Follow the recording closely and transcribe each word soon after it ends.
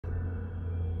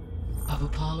Of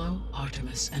Apollo,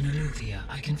 Artemis, and Eleuthia,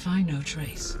 I can find no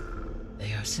trace.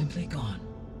 They are simply gone.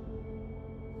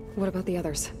 What about the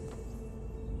others?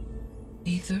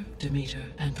 Ether, Demeter,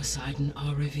 and Poseidon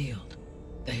are revealed.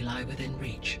 They lie within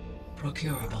reach,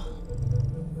 procurable.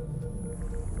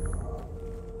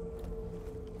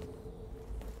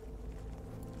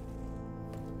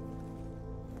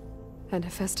 And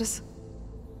Hephaestus?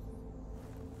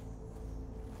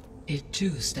 It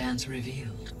too stands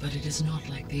revealed, but it is not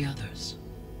like the others.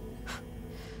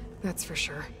 That's for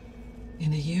sure.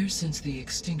 In the years since the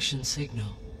extinction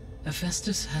signal,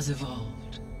 Hephaestus has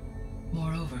evolved.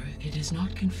 Moreover, it is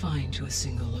not confined to a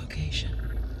single location.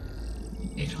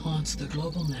 It haunts the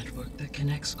global network that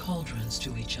connects cauldrons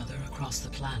to each other across the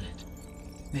planet,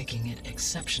 making it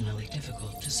exceptionally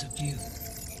difficult to subdue.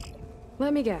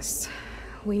 Let me guess.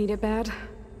 We need it bad?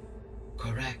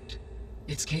 Correct.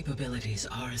 Its capabilities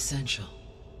are essential.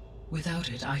 Without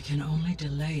it, I can only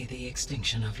delay the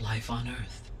extinction of life on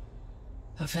Earth.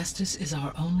 Hephaestus is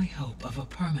our only hope of a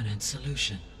permanent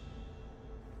solution.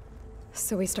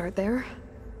 So we start there?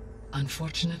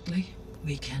 Unfortunately,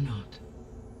 we cannot.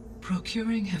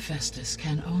 Procuring Hephaestus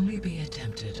can only be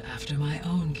attempted after my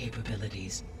own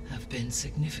capabilities have been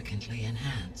significantly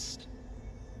enhanced.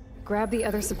 Grab the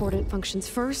other subordinate functions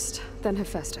first, then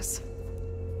Hephaestus.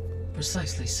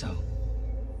 Precisely so.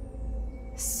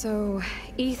 So,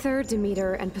 Ether,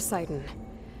 Demeter, and Poseidon.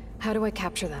 How do I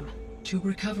capture them? To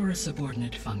recover a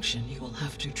subordinate function, you will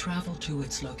have to travel to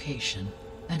its location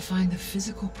and find the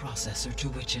physical processor to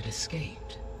which it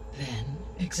escaped. Then,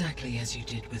 exactly as you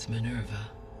did with Minerva,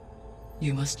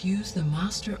 you must use the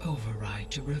master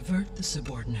override to revert the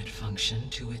subordinate function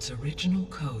to its original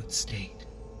code state.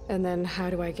 And then how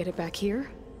do I get it back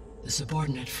here? The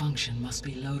subordinate function must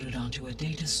be loaded onto a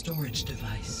data storage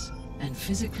device and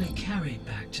physically carried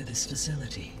back to this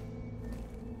facility.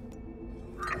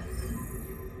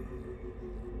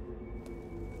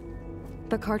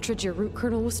 The cartridge your root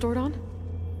kernel was stored on?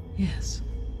 Yes.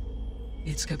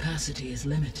 Its capacity is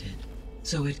limited,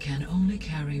 so it can only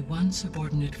carry one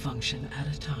subordinate function at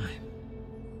a time.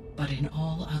 But in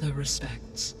all other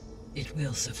respects, it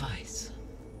will suffice.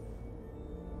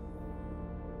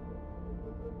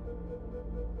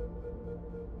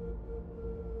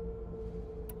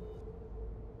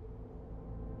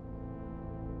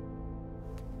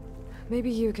 Maybe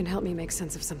you can help me make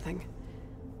sense of something.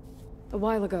 A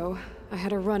while ago, I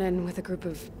had a run-in with a group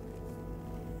of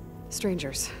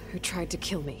strangers who tried to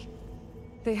kill me.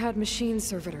 They had machine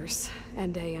servitors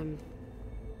and a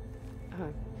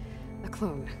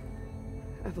clone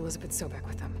of Elizabeth Sobek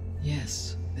with them.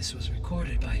 Yes, this was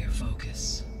recorded by your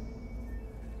focus.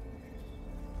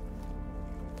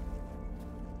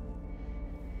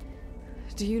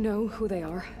 Do you know who they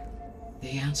are?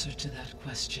 The answer to that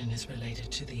question is related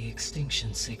to the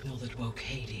extinction signal that woke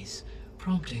Hades,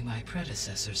 prompting my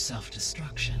predecessor's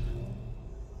self-destruction.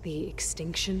 The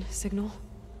extinction signal?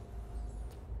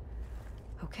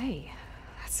 Okay,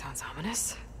 that sounds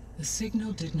ominous. The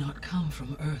signal did not come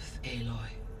from Earth,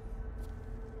 Aloy.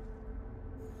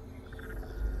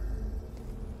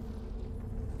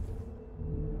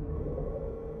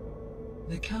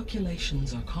 The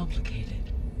calculations are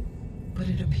complicated, but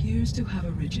it appears to have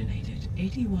originated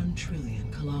 81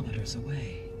 trillion kilometers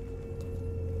away.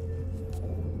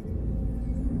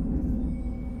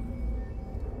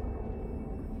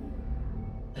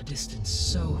 A distance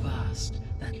so vast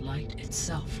that light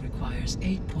itself requires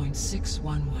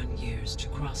 8.611 years to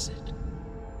cross it.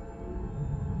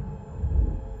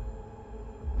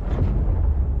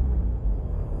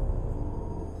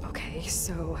 Okay,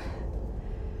 so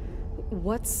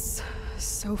what's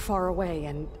so far away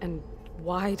and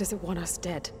why does it want us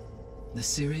dead? The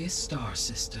Sirius star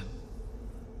system.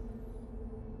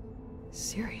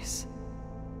 Sirius?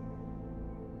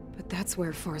 But that's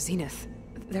where Far Zenith,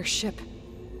 their ship.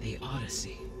 The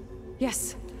Odyssey.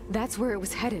 Yes, that's where it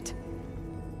was headed.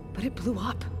 But it blew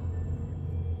up.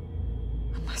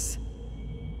 Unless...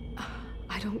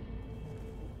 I don't...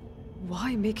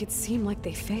 Why make it seem like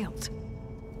they failed?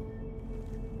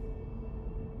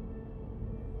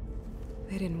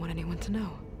 They didn't want anyone to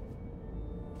know.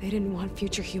 They didn't want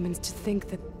future humans to think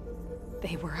that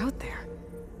they were out there.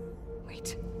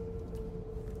 Wait.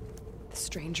 The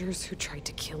strangers who tried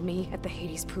to kill me at the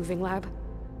Hades Proving Lab?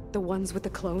 The ones with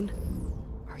the clone?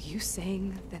 Are you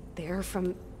saying that they're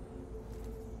from...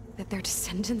 that they're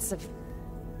descendants of...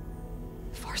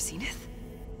 Far Zenith?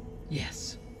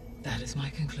 Yes, that is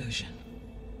my conclusion.